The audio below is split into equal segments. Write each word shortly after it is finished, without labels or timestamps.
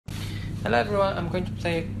Hello everyone, I'm going to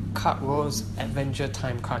play Card Wars Adventure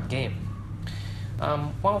Time card game.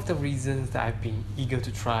 One of the reasons that I've been eager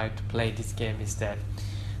to try to play this game is that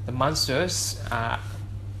the monsters are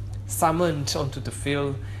summoned onto the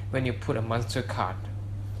field when you put a monster card.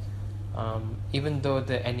 Even though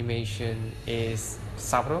the animation is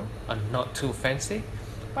subtle and not too fancy,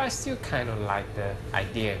 but I still kind of like the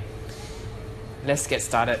idea. Let's get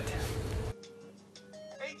started.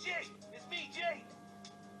 Hey Jay, it's me, Jay.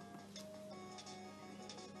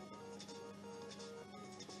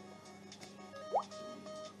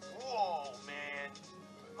 Whoa, man.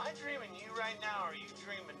 Am I dreaming you right now, or are you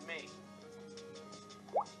dreaming me?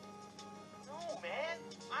 No, man.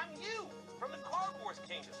 I'm you, from the Card Wars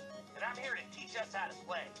Kingdom, and I'm here to teach us how to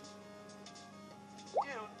play.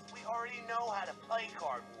 Dude, we already know how to play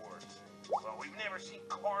Card Wars. Well, we've never seen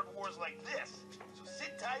Card Wars like this. So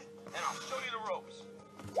sit tight, and I'll show you the ropes.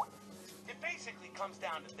 It basically comes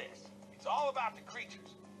down to this. It's all about the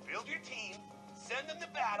creatures. Build your team, send them to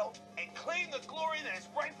battle, and claim the glory that is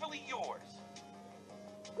rightfully yours.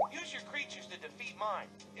 Use your creatures to defeat mine.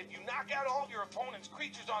 If you knock out all your opponent's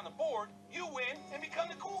creatures on the board, you win and become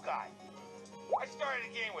the cool guy. I started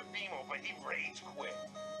a game with BMO, but he rage quit.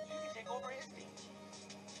 So you can take over his team.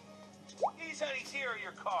 These honeys here are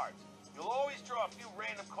your cards. You'll always draw a few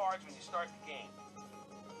random cards when you start the game.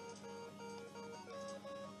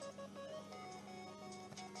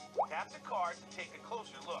 Tap the cards and take a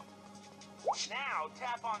closer look. Now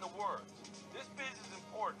tap on the words. This biz is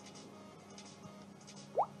important.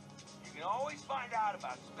 You can always find out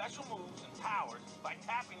about special moves and powers by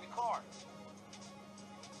tapping the cards.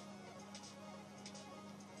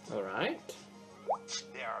 Alright.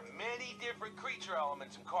 There are many different creature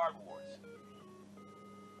elements in Card Wars.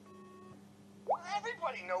 Well,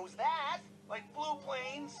 everybody knows that. Like blue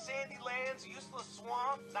plains, sandy lands, useless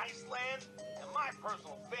swamp, nice land, and my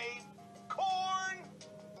personal fave, corn!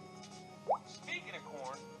 Speaking of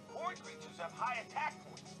corn, corn creatures have high attack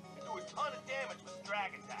points and do a ton of damage with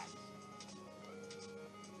drag attacks.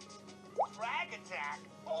 Drag attack?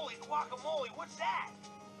 Holy guacamole, what's that?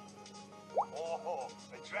 Oh,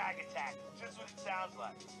 a drag attack, just what it sounds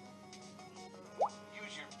like.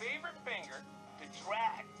 Use your favorite finger to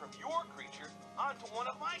drag from your creature onto one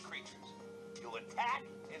of my creatures. You'll attack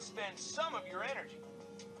and spend some of your energy.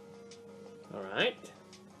 Alright.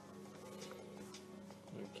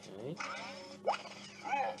 Okay.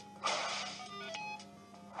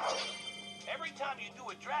 Every time you do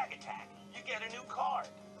a drag attack, you get a new card.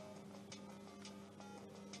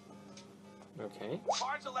 Okay.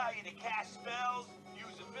 Cards allow you to cast spells,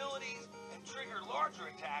 use abilities, and trigger larger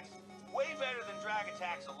attacks way better than drag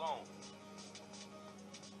attacks alone.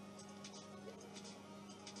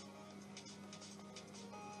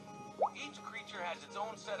 Each creature has its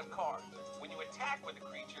own set of cards. When you attack with a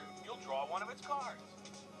creature, you'll draw one of its cards.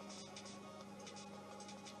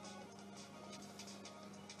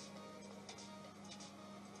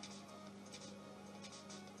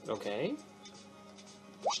 Okay.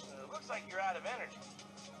 Looks like you're out of energy.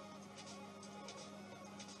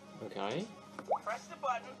 Okay. Press the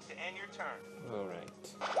button to end your turn.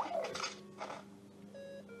 Alright.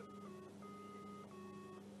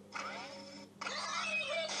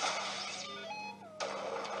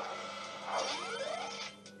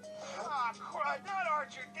 Ah, crud, not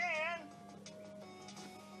Archer Dan!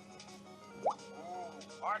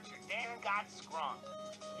 Ooh, Archer Dan got scrunked.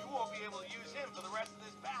 You won't be able to use him for the rest of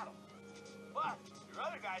this battle. But your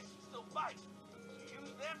other guys can still fight, so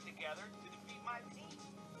use them together to defeat my team.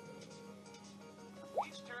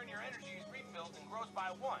 Each turn your energy is refilled and grows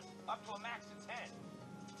by 1, up to a max of 10.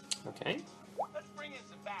 Okay. Let's bring in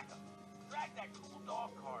some backup. Drag that cool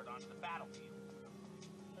dog card onto the battlefield.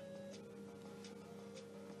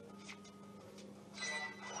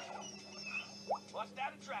 Bust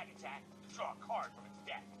out a drag attack to draw a card from its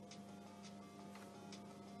deck.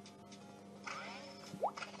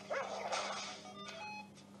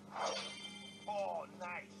 Oh,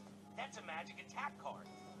 nice. That's a magic attack card.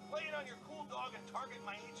 Play it on your cool dog and target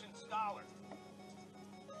my ancient scholar.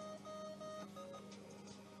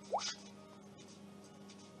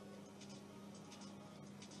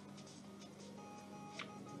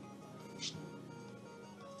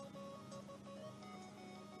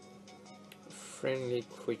 Friendly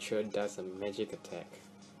creature does a magic attack.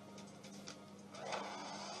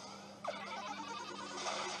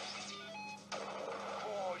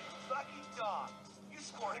 Oh, you lucky dog. You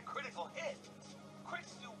scored a critical hit.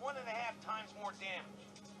 Crits do 1.5 times more damage.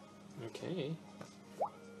 Okay.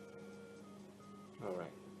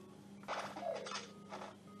 Alright.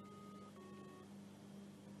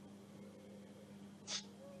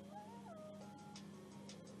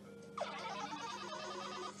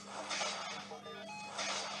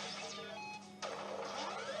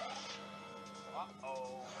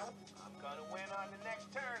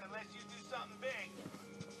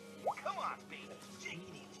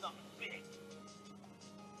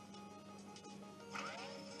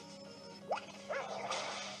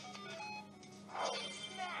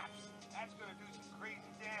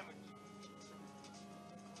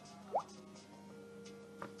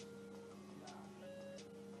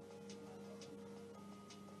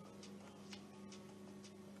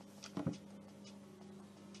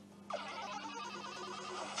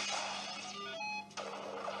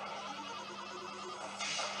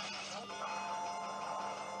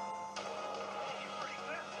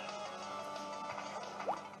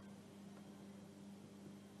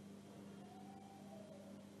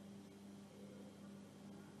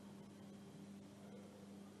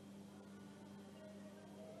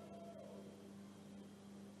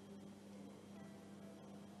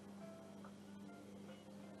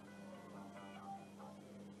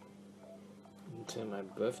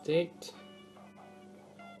 my birth date.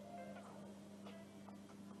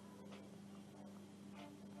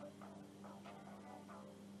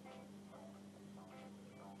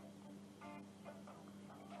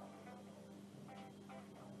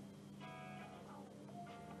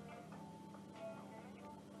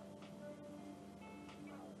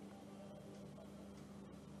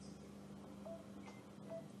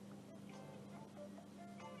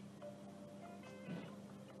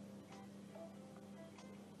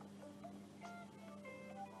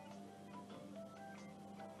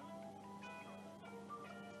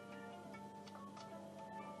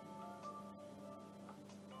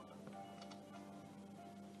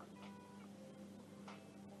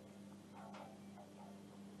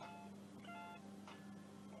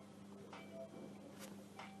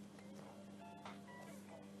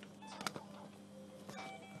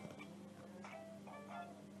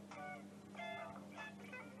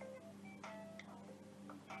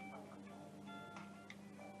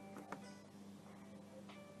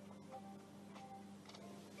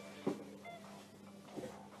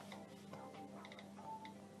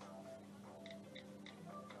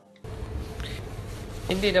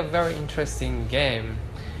 Indeed a very interesting game.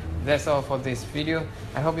 That's all for this video.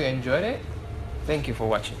 I hope you enjoyed it. Thank you for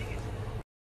watching.